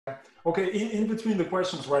Okay, in between the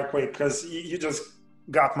questions, right quick, because you just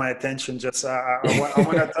got my attention. Just I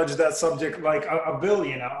want to touch that subject, like a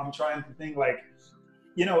billion. I'm trying to think, like,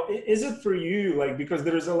 is it for you, like, because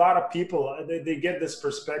there's a lot of people, they get this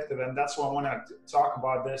perspective, and that's why I want to talk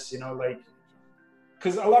about this. Like,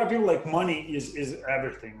 because a lot of people, like, money is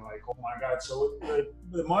everything. Like, oh my God, so like,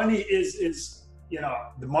 the money is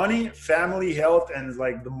the money, family, health, and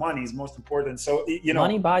like the money is most important. So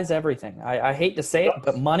Money buys everything. I hate to say it,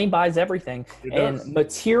 but money buys everything. it And does.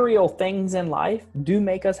 material things in life do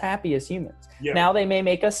make us happy as humans. Yeah, Now, they may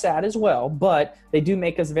make us sad as well, but they do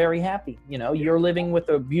make us very happy. yeah, You're living with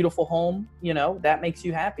a beautiful home, that makes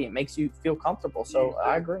you happy. It makes you feel comfortable. So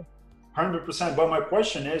I exactly. agree. 100%. But my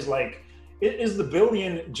question is, like, is the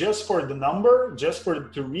billion just for the number, just for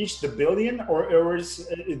to reach the billion, or is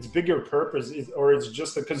its bigger purpose, or it's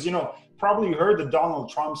just because probably you heard the Donald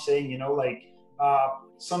Trump saying, like,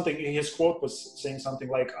 something. His quote was saying something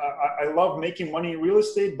like, I love making money in real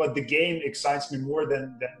estate, but the game excites me more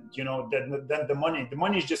than the money. The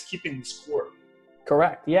money is just keeping the score.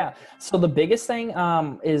 Correct. Yeah. So the biggest thing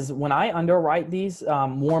is when I underwrite these,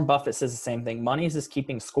 Warren Buffett says the same thing. Money is just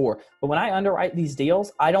keeping score. But when I underwrite these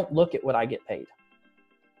deals, I don't look at what I get paid.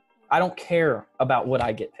 I don't care about what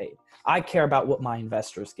I get paid. I care about what my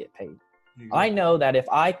investors get paid. I Exactly. know that if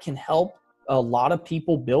I can help a lot of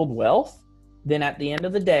people build wealth, then at the end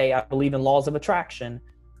of the day, I believe in laws of attraction,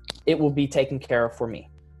 it will be taken care of for me.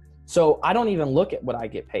 So I don't even look at what I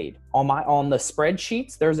get paid on the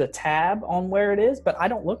spreadsheets. There's a tab on where it is, but I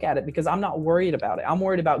don't look at it because I'm not worried about it. I'm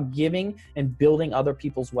worried about giving and building other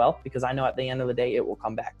people's wealth because I know at the end of the day it will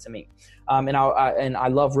come back to me. And I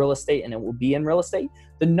love real estate, and it will be in real estate.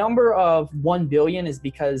 The number of 1 billion is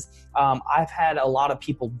because I've had a lot of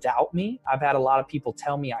people doubt me. I've had a lot of people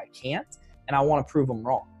tell me I can't, and I want to prove them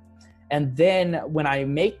wrong. And then when I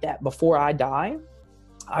make that before I die,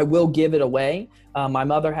 I will give it away. My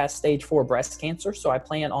mother has stage 4 breast cancer, so I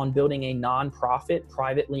plan on building a nonprofit,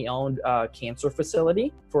 privately owned cancer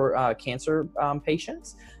facility for cancer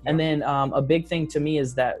patients. Yeah. And then a big thing to me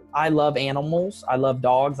is that I love animals. I love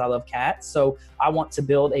dogs. I love cats. So I want to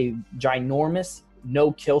build a ginormous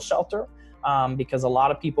no-kill shelter because a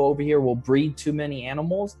lot of people over here will breed too many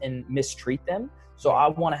animals and mistreat them. So I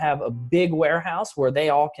want to have a big warehouse where they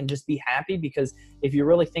all can just be happy because if you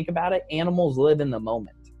really think about it, animals live in the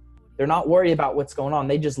moment. They're not worried about what's going on.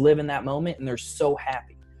 They just live in that moment and they're so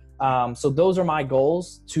happy. So those are my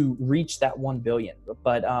goals to reach that 1 billion.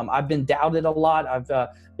 But I've been doubted a lot. I've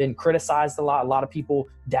been criticized a lot. A lot of people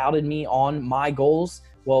doubted me on my goals.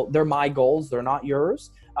 Well, they're my goals. They're not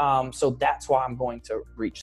yours. So that's why I'm going to reach